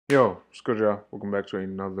Yo, what's good, y'all? Welcome back to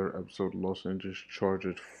another episode of Los Angeles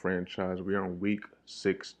Chargers franchise. We are on week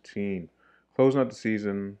 16, closing out the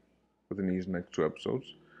season within these next two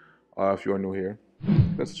episodes. If you are new here,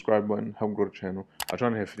 hit that subscribe button, help grow the channel. I'm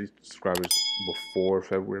trying to hit 50 subscribers before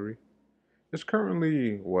February. It's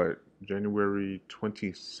currently, January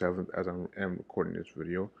 27th as I am recording this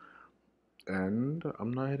video. And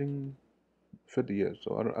I'm not hitting 50 yet,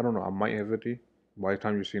 so I don't know. I might hit 50. By the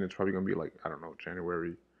time you're seeing it, it's probably going to be like, I don't know,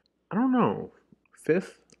 January. I don't know.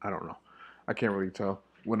 5th? I don't know. I can't really tell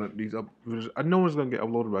when these up. I know it's gonna get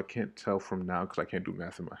uploaded, but I can't tell from now because I can't do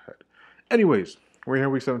math in my head. Anyways, we're here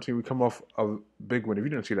week 17. We come off a big win. If you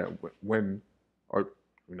didn't see that win, or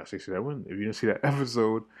not see that win, if you didn't see that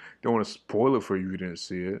episode, don't want to spoil it for you if you didn't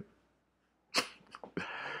see it.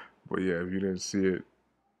 But yeah, if you didn't see it,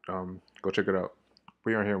 go check it out.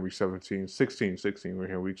 We are here in week 17, 16. We're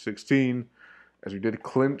here in week 16 as we did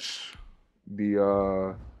clinch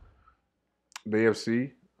the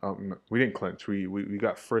AFC. No, we didn't clinch. We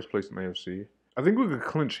got first place in the AFC. I think we could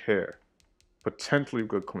clinch here. Potentially we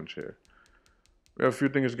could clinch here. We have a few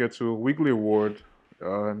things to get to. Weekly award.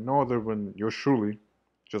 No other than yours truly,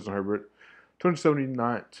 Justin Herbert.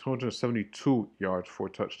 272 yards, 4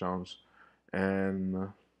 touchdowns. And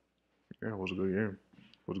yeah, it was a good game.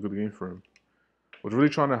 It was a good game for him. Was really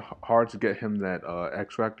trying hard to get him that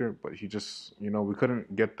X factor, but he just, we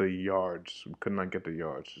couldn't get the yards. We could not get the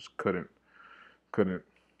yards. Just couldn't. But you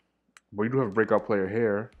do have a breakout player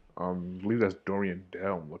here. I believe that's Dorian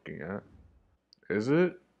Dale I'm looking at. Is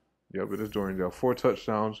it? Yep, it is Dorian Dale. 4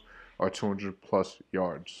 touchdowns or 200 plus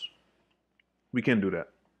yards. We can do that.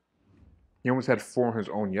 He almost had 4 on his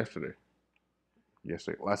own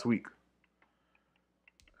last week.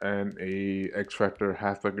 And a X Factor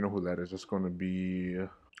halfback, you know who that is. It's going to be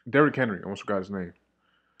Derrick Henry. I almost forgot his name.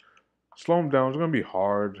 Slow him down. It's going to be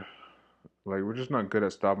hard. Like, we're just not good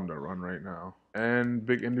at stopping the run right now. And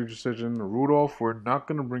big injury decision. Rudolph, we're not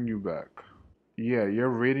going to bring you back. Yeah, your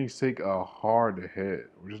ratings take a hard hit.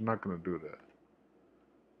 We're just not going to do that.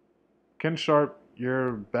 Ken Sharp,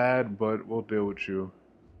 you're bad, but we'll deal with you.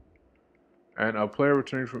 And a player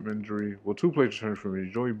returning from injury. Well, 2 players returning from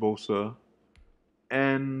injury. Joey Bosa.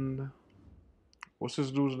 And what's this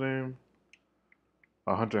dude's name?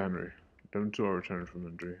 Hunter Henry. Them 2 are returning from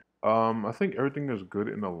injury. I think everything is good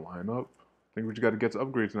in the lineup. I think we just got to get to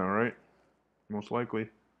upgrades now, right? Most likely.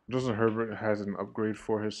 Justin Herbert has an upgrade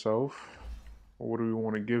for himself. What do we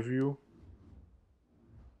want to give you?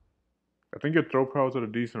 I think your throw power is at a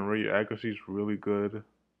decent rate. Your accuracy is really good.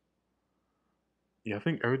 Yeah, I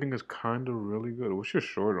think everything is kind of really good. What's your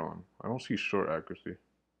short on? I don't see short accuracy.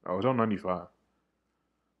 Oh, it's on 95.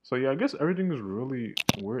 So yeah, I guess everything is really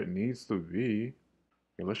where it needs to be.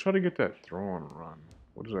 Yeah, let's try to get that throw on run.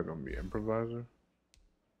 What is that going to be? Improviser?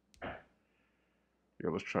 Yeah,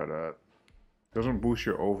 let's try that. Doesn't boost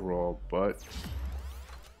your overall, but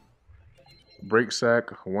break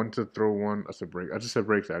sack, 1 to throw 1. That's a break. I just said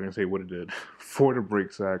break sack. I didn't say what it did. 4 to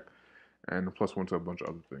break sack, and +1 to a bunch of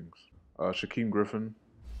other things. Shaquem Griffin,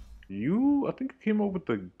 I think you came up with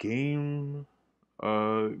the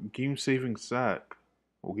game-saving sack,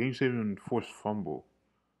 or game-saving forced fumble.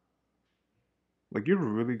 Like, you're a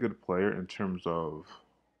really good player in terms of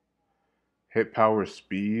hit power,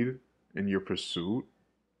 speed in your pursuit.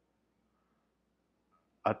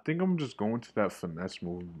 I think I'm just going to that finesse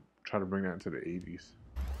move, try to bring that into the 80s.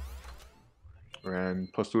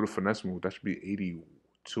 And plus 2 the finesse move, that should be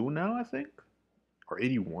 82 now, I think? Or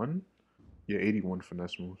 81? Yeah, 81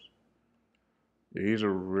 finesse moves. Yeah, he's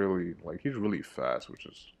really fast, which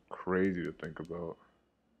is crazy to think about.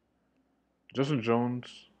 Justin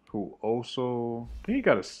Jones, who also, I think he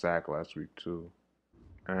got a sack last week too.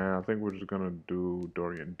 And I think we're just gonna do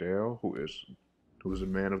Dorian Dale, who's the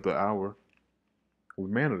man of the hour. Who's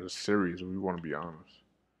man of the series, if we want to be honest.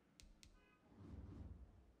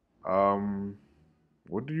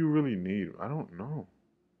 What do you really need? I don't know.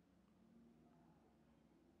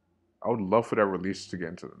 I would love for that release to get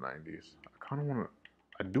into the 90s. I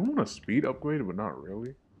do want a speed upgrade, but not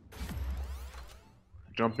really.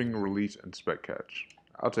 Jumping, release, and spec catch.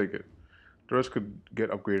 I'll take it. The rest could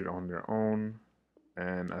get upgraded on their own.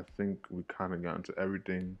 And I think we kind of got into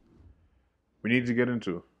everything we need to get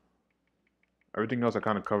into. Everything else I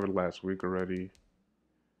kind of covered last week already.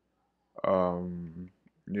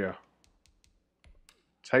 Yeah.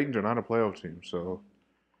 Titans are not a playoff team, so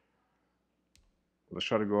let's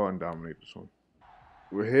try to go out and dominate this one.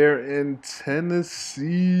 We're here in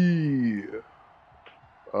Tennessee.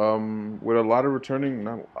 With a lot of returning,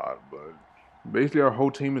 not a lot, but basically our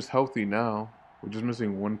whole team is healthy now. We're just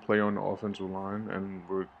missing 1 player on the offensive line, and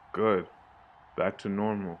we're good. Back to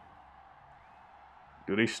normal.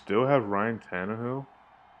 Do they still have Ryan Tannehill?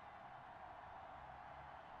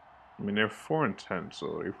 I mean, they're 4-10,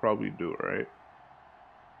 so they probably do, right?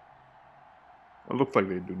 It looks like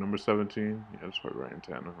they do. Number 17, yeah, that's right, Ryan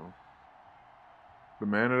Tannehill. The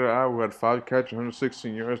man of the hour who had 5 catches,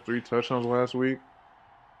 116 yards, 3 touchdowns last week.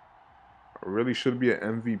 Really should be an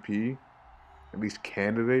MVP, at least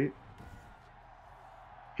candidate.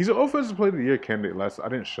 He's an offensive player of the year candidate I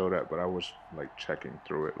didn't show that, but I was like checking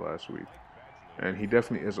through it last week. And he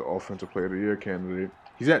definitely is an offensive player of the year candidate.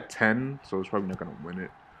 He's at 10, so he's probably not going to win it.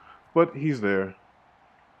 But he's there.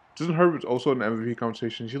 Justin Herbert's also in the MVP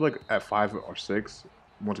conversation. He's like at 5 or 6.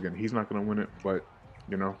 Once again, he's not going to win it, but,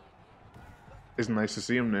 you know, it's nice to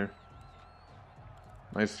see him there.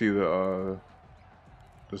 Nice to see the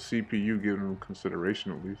CPU giving him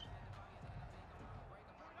consideration at least.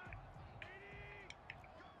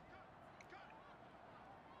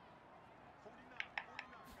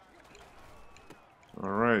 All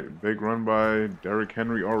right, big run by Derrick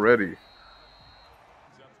Henry already.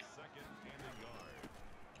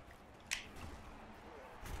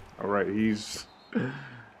 All right, he's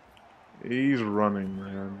running,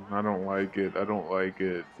 man. I don't like it. I don't like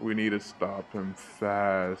it. We need to stop him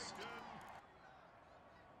fast.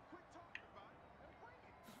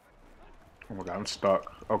 Oh my God, I'm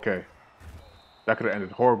stuck. Okay, that could have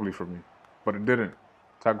ended horribly for me, but it didn't.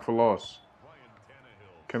 Tackle for loss.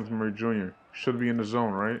 Kenneth Murray Jr. should be in the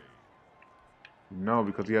zone, right? No,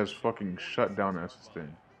 because he has fucking shutdown as his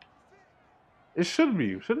thing. It should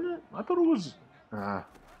be, shouldn't it? I thought it was.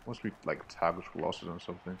 Must be like tackles for losses or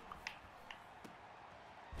something.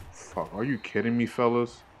 Fuck, are you kidding me,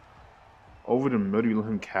 fellas? Over the middle, you let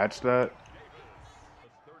him catch that?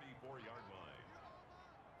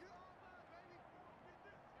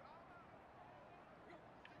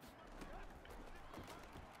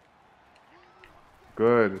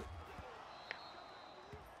 Good.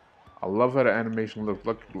 I love how the animation looks.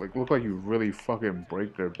 Look like you really fucking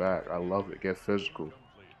break their back. I love it. Get physical.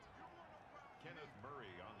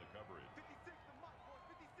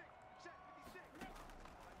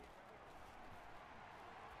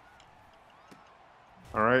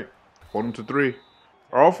 All right, hold them to 3.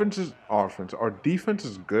 Our defense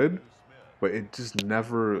is good, but it just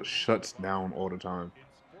never shuts down all the time.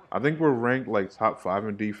 I think we're ranked like top 5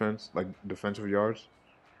 in defense, like defensive yards.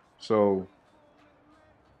 So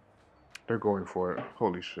they're going for it.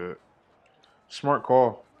 Holy shit. Smart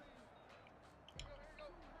call.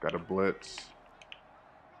 Got a blitz.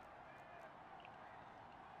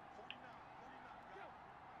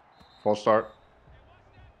 False start.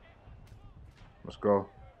 Let's go.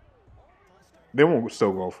 They won't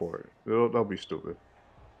still go for it. They'll be stupid.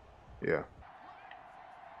 Yeah.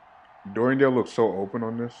 Dorian looks so open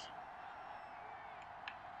on this.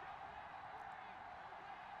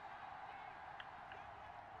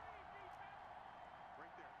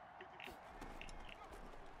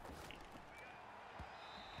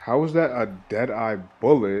 How was that a dead-eye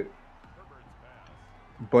bullet,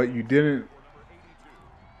 but you didn't...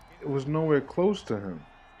 It was nowhere close to him.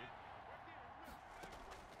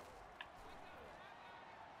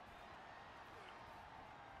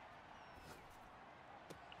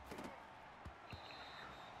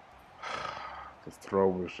 The throw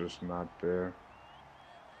was just not there.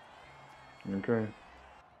 Okay.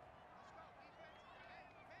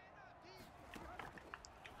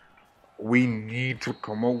 We need to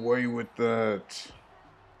come away with that.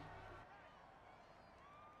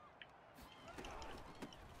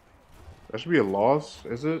 That should be a loss,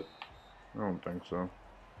 is it? I don't think so.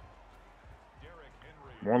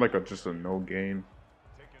 More like just a no gain.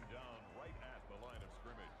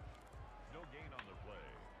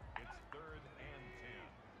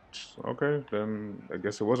 Okay, then I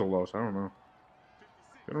guess it was a loss. I don't know.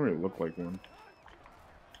 It don't really look like one.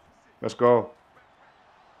 Let's go.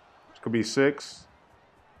 This could be 6.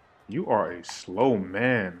 You are a slow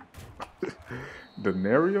man.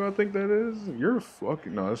 Denario, I think that is. You're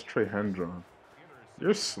fucking... No, that's Trey Hendron.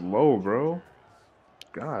 You're slow, bro.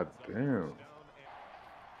 God damn.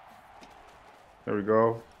 There we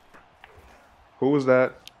go. Who was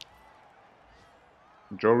that?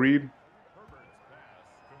 Joe Reed?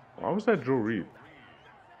 Why was that Joe Reed?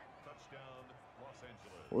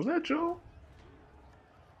 Was that Joe?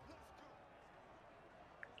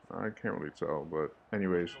 I can't really tell, but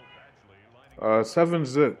anyways.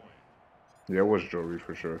 7-zip. Yeah, it was Joe Reed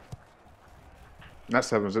for sure. Not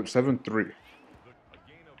 7-zip, 7-3.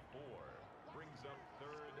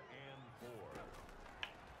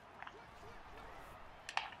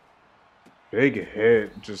 Big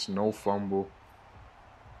hit, just no fumble.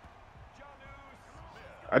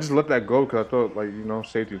 I just let that go because I thought, like,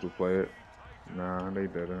 safeties would play it. Nah, they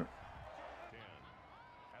didn't.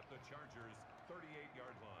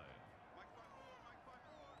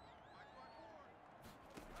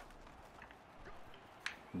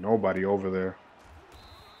 Nobody over there.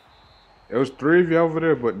 It was 3 of y'all over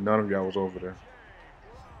there, but none of y'all was over there.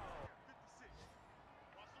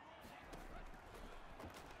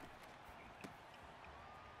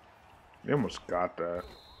 They almost got that.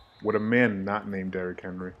 With a man not named Derrick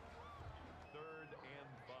Henry.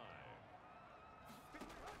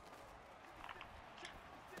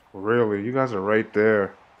 Really? You guys are right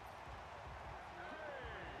there.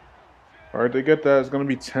 Alright, they get that. It's going to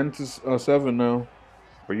be 10 to 7 now.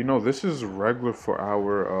 But you know, this is regular for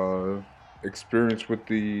our experience with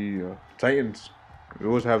the Titans. We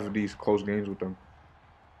always have these close games with them.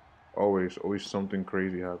 Always something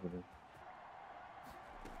crazy happening.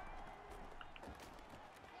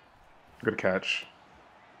 Good catch.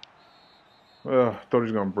 Thought he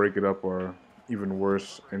was gonna break it up or even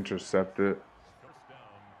worse, intercept it.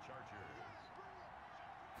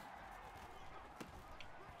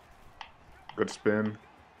 Good spin.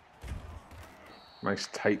 Nice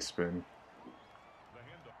tight spin.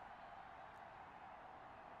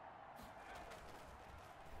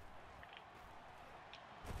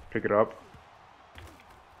 Pick it up.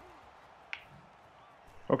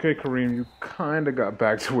 Okay, Kareem, you kind of got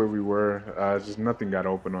back to where we were. Just nothing got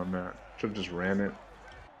open on that. Should have just ran it.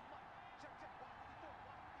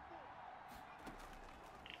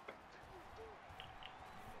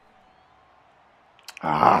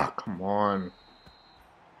 Ah, come on.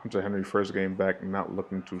 Hunter Henry first game back, not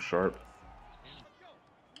looking too sharp.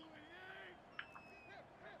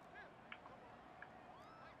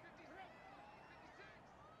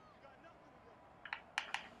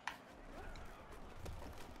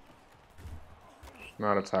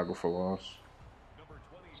 Not a tackle for loss.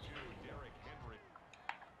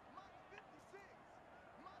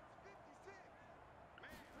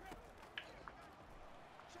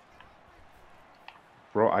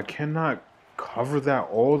 Bro, I cannot cover that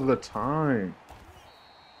all the time.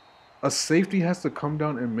 A safety has to come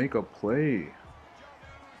down and make a play.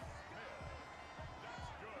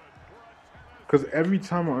 Because every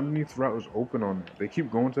time an underneath route is open on that, they keep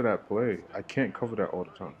going to that play. I can't cover that all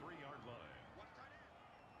the time.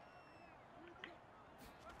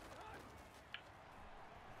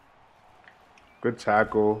 Good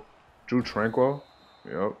tackle. Drew Tranquil.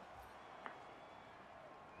 Yep.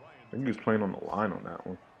 I think he was playing on the line on that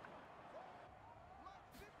one.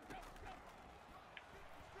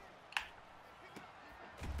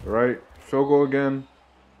 All right. Field goal again.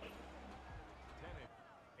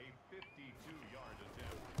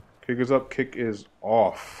 Kick is up. Kick is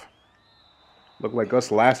off. Looked like us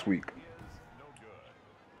last week.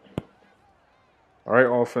 All right,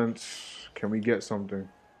 offense. Can we get something?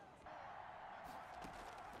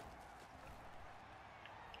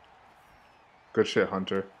 Good shit,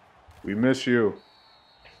 Hunter. We miss you.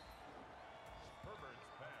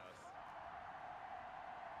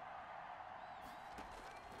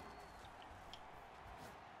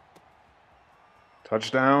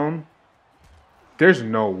 Touchdown. There's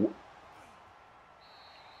no...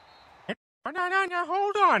 No,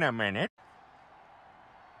 hold on a minute.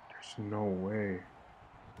 There's no way.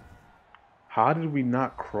 How did we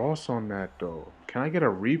not cross on that, though? Can I get a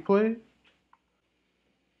replay?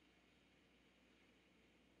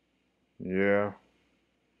 Yeah.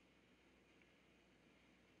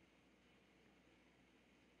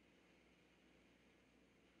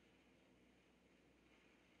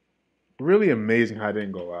 Really amazing how I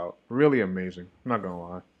didn't go out. Really amazing. I'm not gonna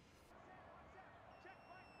lie.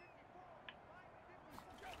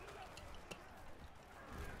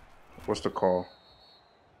 What's the call?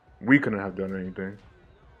 We couldn't have done anything.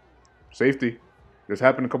 Safety. This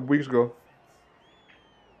happened a couple weeks ago.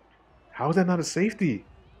 How is that not a safety?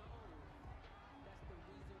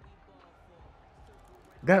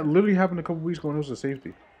 That literally happened a couple weeks ago and it was a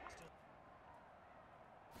safety.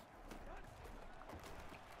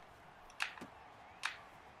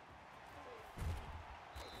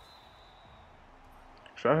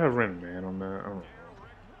 Should I have ran man on that? I don't know.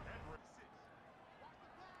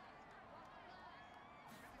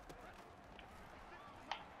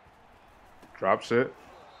 Drops it.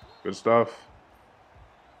 Good stuff.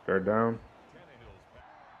 Third down.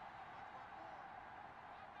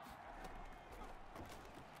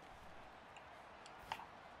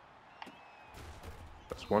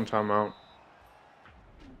 That's one timeout.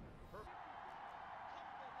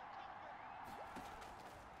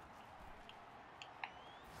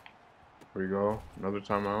 Here we go. Another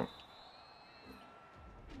timeout.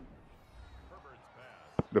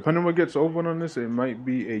 Depending on what gets open on this, it might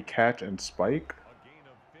be a catch and spike.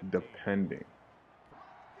 Depending.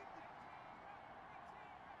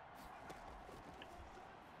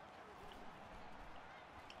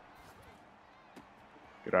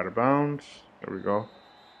 Get out of bounds. There we go.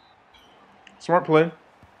 Smart play.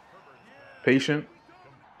 Patient.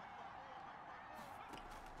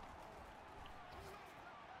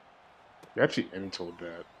 You actually intoed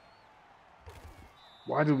that.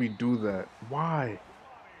 Why did we do that? Why?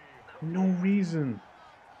 No reason.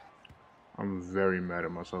 I'm very mad at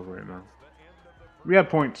myself right now. We had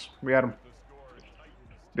points. We had them.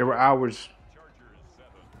 They were ours.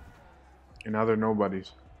 And now they're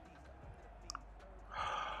nobody's.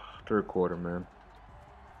 Third quarter, man.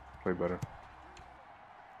 Play better.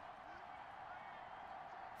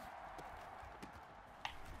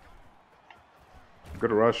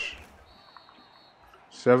 Good rush.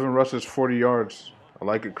 7 rushes, 40 yards. I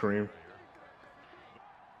like it, Kareem.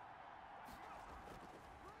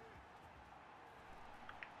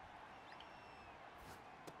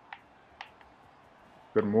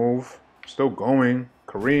 Good move. Still going.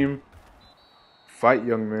 Kareem. Fight,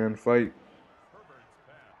 young man. Fight.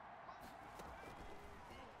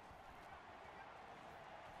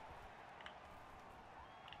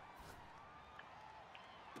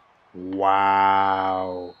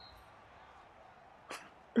 Wow.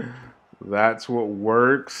 That's what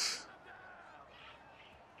works.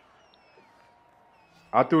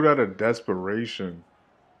 I threw that at desperation.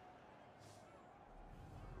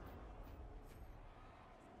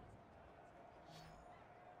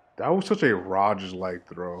 That was such a Rodgers-like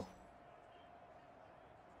throw.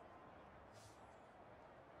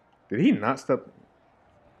 Did he not step?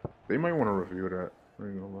 They might want to review that. I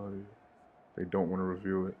ain't gonna lie to you. They don't want to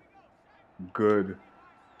review it. Good.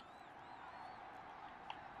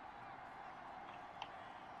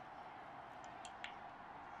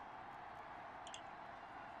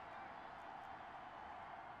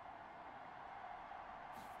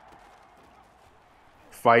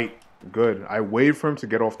 Fight. Good. I waited for him to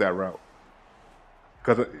get off that route.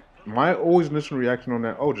 Because my always initial reaction on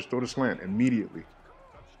that, oh, just throw the slant immediately.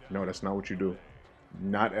 No, that's not what you do.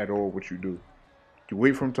 Not at all what you do. You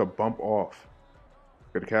wait for him to bump off.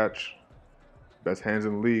 Good catch. Best hands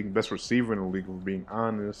in the league. Best receiver in the league, if we're being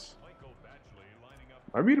honest.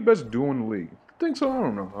 Might be the best duo in the league. Think so? I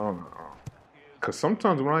don't know. Because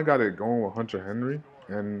sometimes when I got it going with Hunter Henry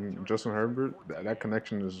and Justin Herbert, that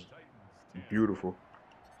connection is beautiful.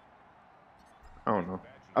 I don't know.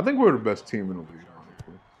 I think we're the best team in the league,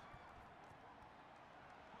 honestly.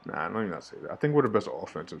 Nah, let me not say that. I think we're the best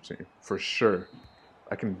offensive team. For sure.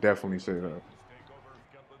 I can definitely say that.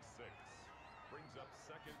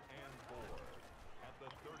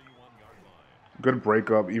 Good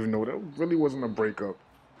breakup, even though that really wasn't a breakup.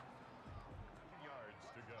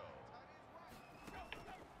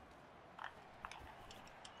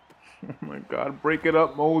 Oh my God, break it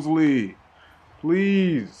up, Mosley.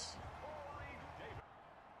 Please.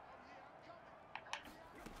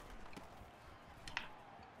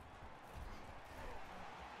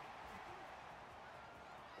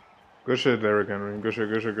 Good shit, Derrick Henry. Good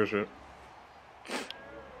shit.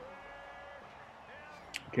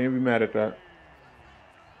 Can't be mad at that.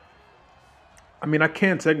 I mean, I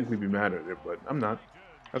can't technically be mad at it, but I'm not.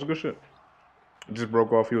 That's good shit. It just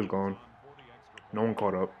broke off. He was gone. No one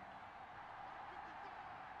caught up.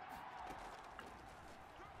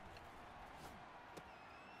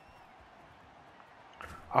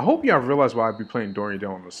 I hope y'all realize why I'd be playing Dorian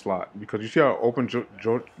down in the slot. Because you see how open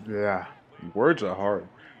yeah, words are hard.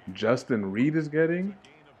 Justin Reed is getting?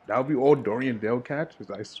 That would be all Dorian Dale catches.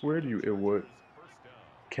 I swear to you, it would.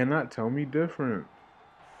 Cannot tell me different.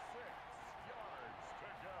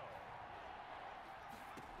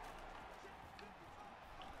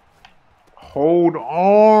 Hold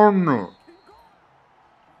on.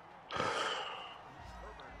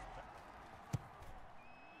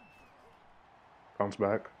 Bounce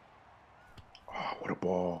back. Oh, what a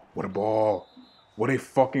ball. What a ball. What a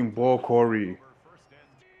fucking ball, Corey.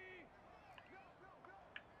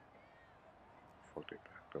 Fuck, they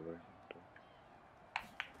backed away.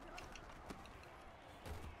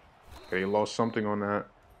 Okay, he lost something on that.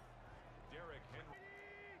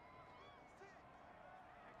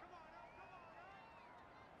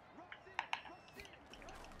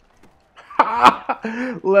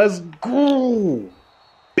 Let's go,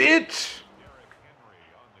 bitch.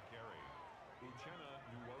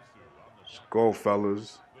 Let's go,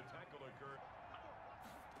 fellas.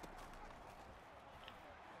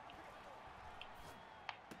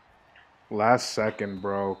 Last second,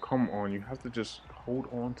 bro. Come on. You have to just hold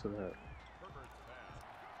on to that.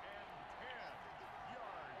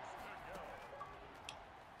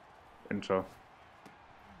 Intro.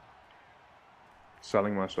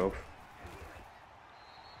 Selling myself.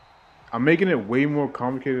 I'm making it way more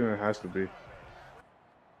complicated than it has to be.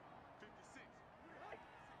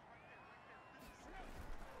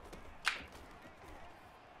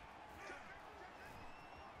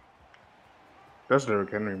 That's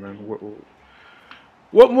Derrick Henry, man.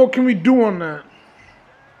 What more can we do on that?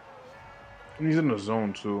 And he's in the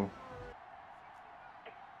zone, too.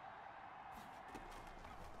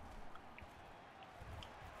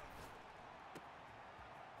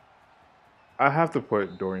 I have to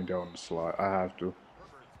put Dorian down in the slot. I have to.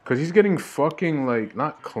 Because he's getting fucking, like,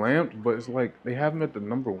 not clamped, but it's like they have him at the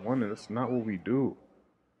number one, and that's not what we do.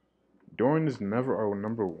 Dorian is never our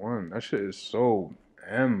number one. That shit is so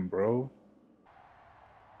M, bro.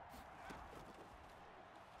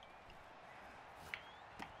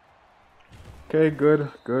 Okay, good.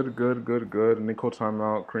 Nico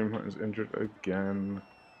timeout. Kareem Hunt is injured again.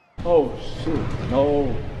 Oh shit!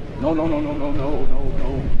 No! No! No! No! No! No! No! No!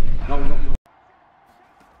 No! No! No!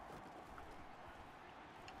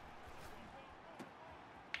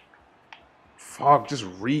 Fuck, just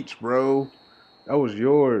reach, bro. That was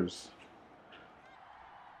yours.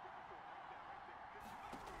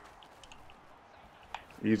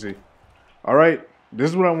 Easy. All right, this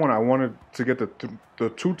is what I want. I wanted to get the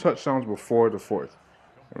 2 touchdowns before the 4th.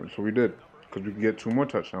 So we did, because we could get 2 more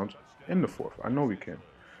touchdowns in the 4th. I know we can.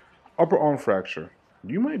 Upper arm fracture.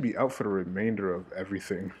 You might be out for the remainder of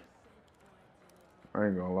everything. I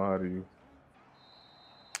ain't gonna lie to you.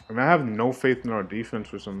 And I have no faith in our defense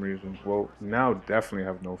for some reason. Well, now definitely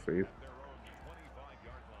have no faith.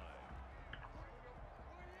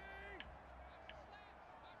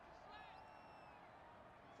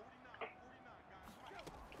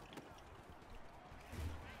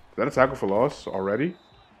 Is that a tackle for loss already?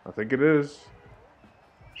 I think it is.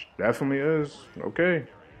 Definitely is. Okay.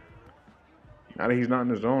 Now that he's not in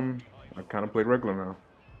the zone, I kind of played regular now.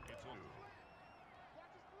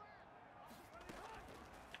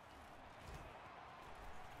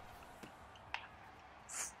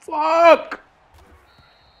 Fuck!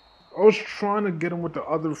 I was trying to get him with the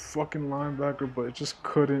other fucking linebacker, but it just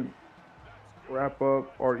couldn't wrap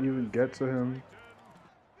up or even get to him.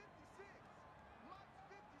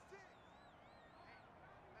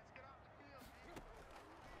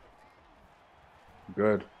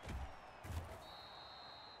 Good.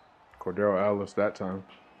 Cordero Ellis that time.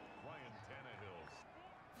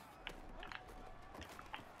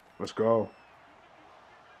 Let's go.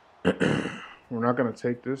 We're not going to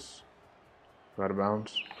take this. Out of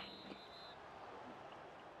bounds.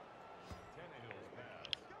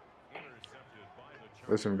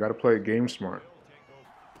 Listen, we got to play game smart.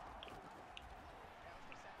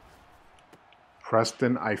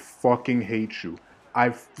 Preston, I fucking hate you. I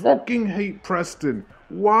fucking hate Preston.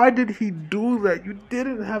 Why did he do that? You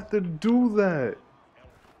didn't have to do that.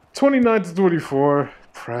 29-24.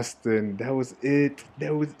 Preston, that was it.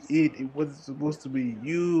 That was it. It wasn't supposed to be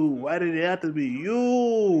you. Why did it have to be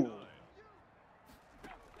you?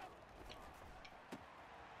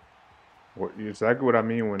 What, exactly what I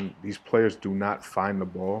mean when these players do not find the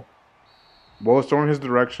ball. Ball was thrown his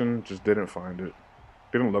direction, just didn't find it.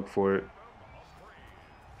 Didn't look for it.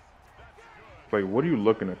 Like, what are you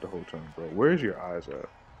looking at the whole time, bro? Where's your eyes at?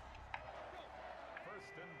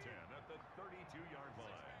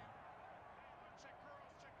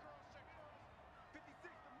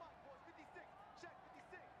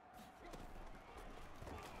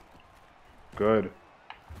 Good.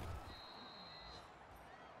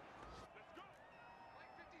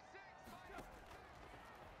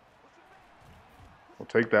 I'll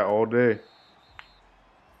take that all day.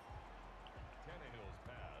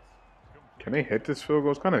 Can they hit this field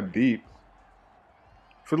goal? It's kind of deep.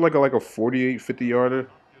 Feels like a 48, 50-yarder.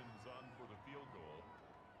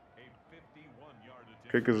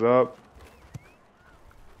 Kick is up.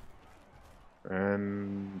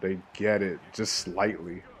 And they get it just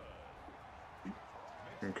slightly.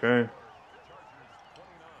 Okay.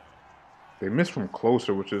 They missed from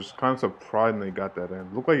closer, which is kind of surprising they got that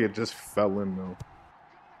in. Looked like it just fell in, though.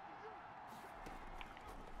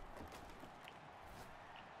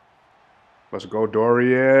 Let's go,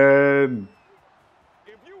 Dorian.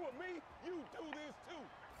 If you were me, you do this too.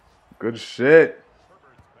 Good shit.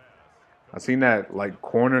 I seen that like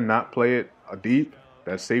corner not play it deep.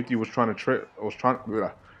 That safety was trying to trail.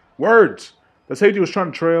 Words. That safety was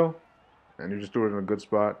trying to trail, and he just threw it in a good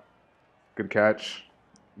spot. Good catch.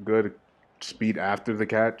 Good speed after the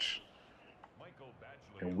catch.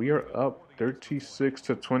 And we are up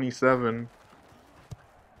 36-27.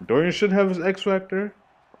 Dorian should have his X factor.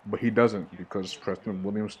 But he doesn't because Preston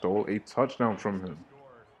Williams stole a touchdown from him.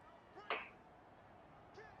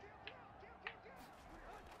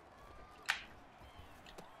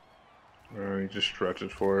 He just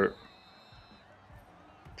stretches for it.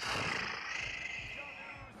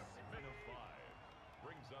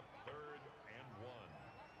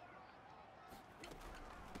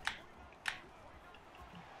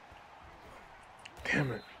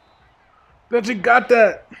 Damn it. That you got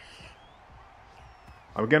that!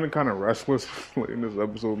 I'm getting kind of restless in this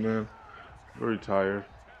episode, man. Very tired.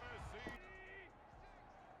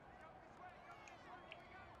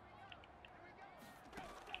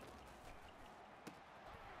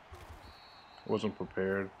 Wasn't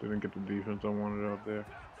prepared. Didn't get the defense I wanted out there.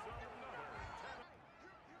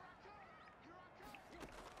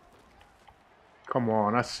 Come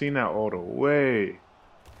on, I seen that all the way.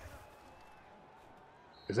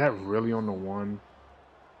 Is that really on the one?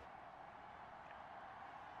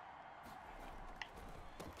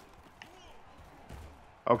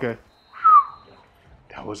 Okay.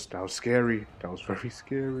 That was scary. That was very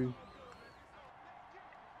scary.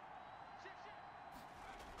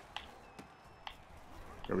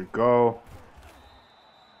 There we go.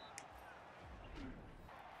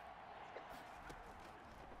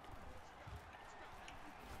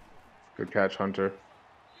 Good catch, Hunter.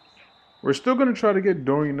 We're still gonna try to get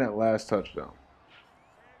Dorian that last touchdown.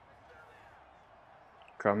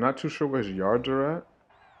 Okay, I'm not too sure where his yards are at.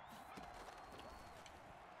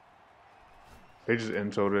 They just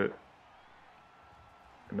intoed it.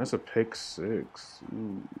 And that's a pick 6.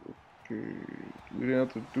 Ooh, okay. We didn't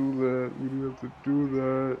have to do that. We didn't have to do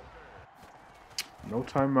that. No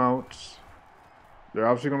timeouts. They're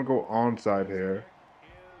obviously going to go onside here.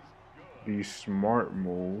 The smart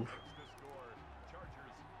move.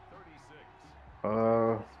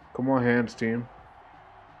 Come on, hands, team.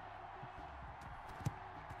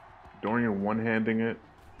 Dorian one-handing it.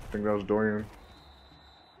 I think that was Dorian.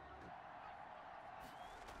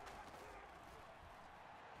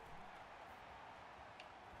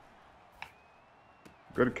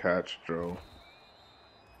 Good catch, Joe.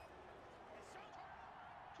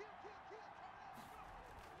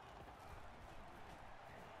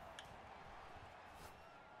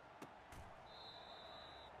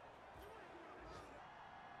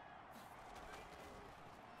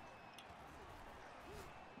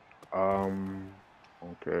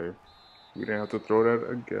 Okay. We didn't have to throw that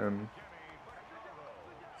again.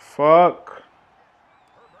 Fuck.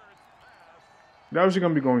 They're obviously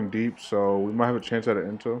going to be going deep, so we might have a chance at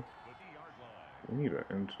an intel. We need an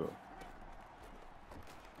intel.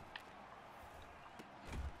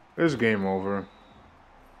 This game over.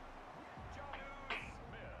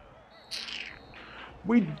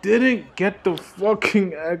 We didn't get the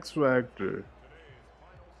fucking X Factor.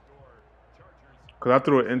 Because I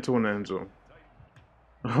threw it into an end zone.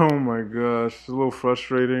 Oh my gosh. It's a little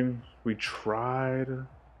frustrating. We tried.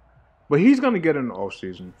 But he's going to get it in the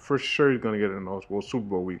offseason. For sure he's going to get it in the offseason. Well, Super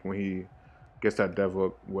Bowl week when he gets that dev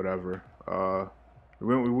up, whatever.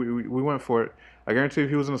 We went for it. I guarantee if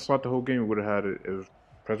he was in the slot the whole game, we would have had it. If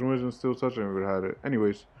President wasn't still touching, we would have had it.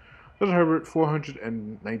 Anyways, Justin Herbert,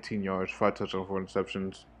 419 yards, 5 touchdowns, 4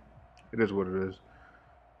 interceptions. It is what it is.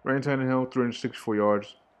 Ryan Tannehill, 364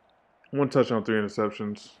 yards, 1 touchdown, 3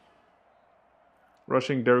 interceptions.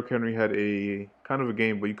 Rushing, Derrick Henry had a kind of a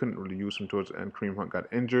game, but you couldn't really use him towards the end. Kareem Hunt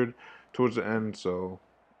got injured towards the end, so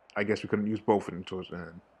I guess we couldn't use both of them towards the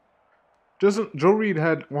end. Joe Reed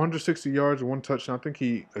had 160 yards, 1 touchdown. I think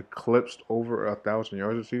he eclipsed over 1,000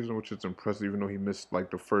 yards this season, which is impressive, even though he missed like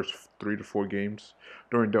the first 3 to 4 games.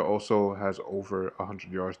 Dorian also has over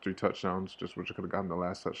 100 yards, 3 touchdowns. Just wish I could have gotten the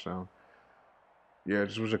last touchdown. Yeah,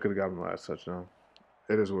 just wish I could have gotten the last touchdown.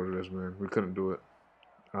 It is what it is, man. We couldn't do it.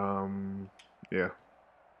 Yeah.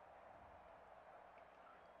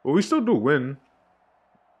 Well, we still do win.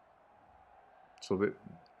 So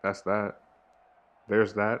that's that.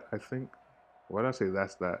 There's that, I think. Why did I say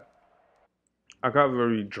that's that? I got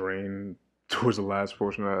very drained towards the last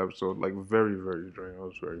portion of that episode. Like, very, very drained. I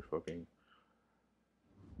was very fucking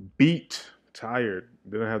beat, tired.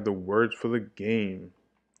 Didn't have the words for the game.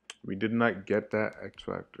 We did not get that X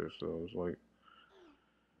Factor. So it was like,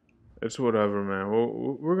 it's whatever, man.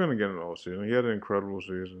 Well, we're going to get an all season. He had an incredible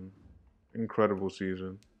season. Incredible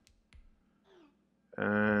season.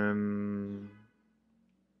 And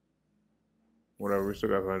whatever, we still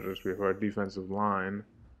got 500 XP for our defensive line.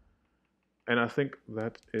 And I think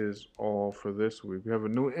that is all for this week. We have a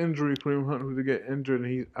new injury, Kareem Hunt, who to get injured,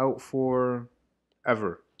 and he's out for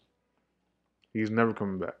ever. He's never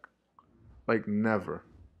coming back. Like, never.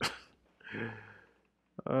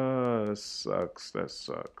 That sucks. That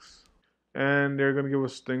sucks. And they're going to give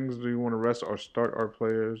us things. Do you want to rest or start our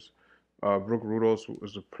players? Brooke Rudolph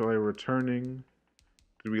was a player returning.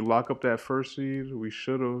 Did we lock up that first seed? We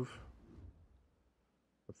should have.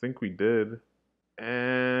 think we did.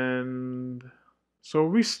 And so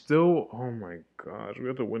we still, oh my gosh, we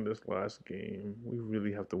have to win this last game. We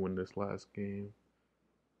really have to win this last game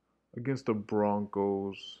against the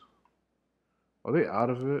Broncos. Are they out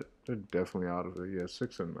of it? They're definitely out of it. Yeah,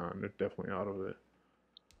 6-9. They're definitely out of it.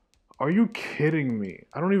 Are you kidding me?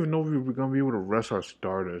 I don't even know if we're gonna be able to rest our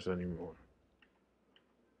starters anymore.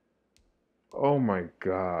 Oh my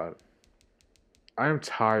god. I am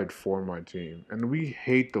tired for my team. And we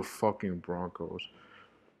hate the fucking Broncos.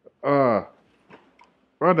 We're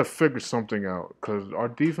gonna have to figure something out. Because our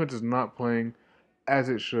defense is not playing as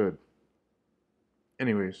it should.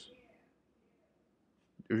 Anyways.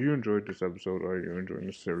 If you enjoyed this episode or you're enjoying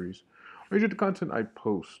this series, or you enjoyed the content I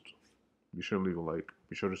post, be sure to leave a like.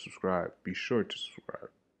 Be sure to subscribe. Be sure to subscribe.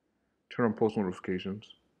 Turn on post notifications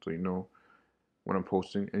so you know when I'm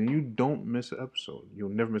posting, and you don't miss an episode. You'll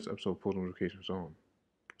never miss an episode with post notifications on.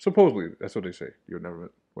 Supposedly, that's what they say. You'll never,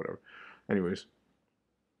 whatever. Anyways,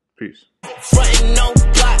 peace.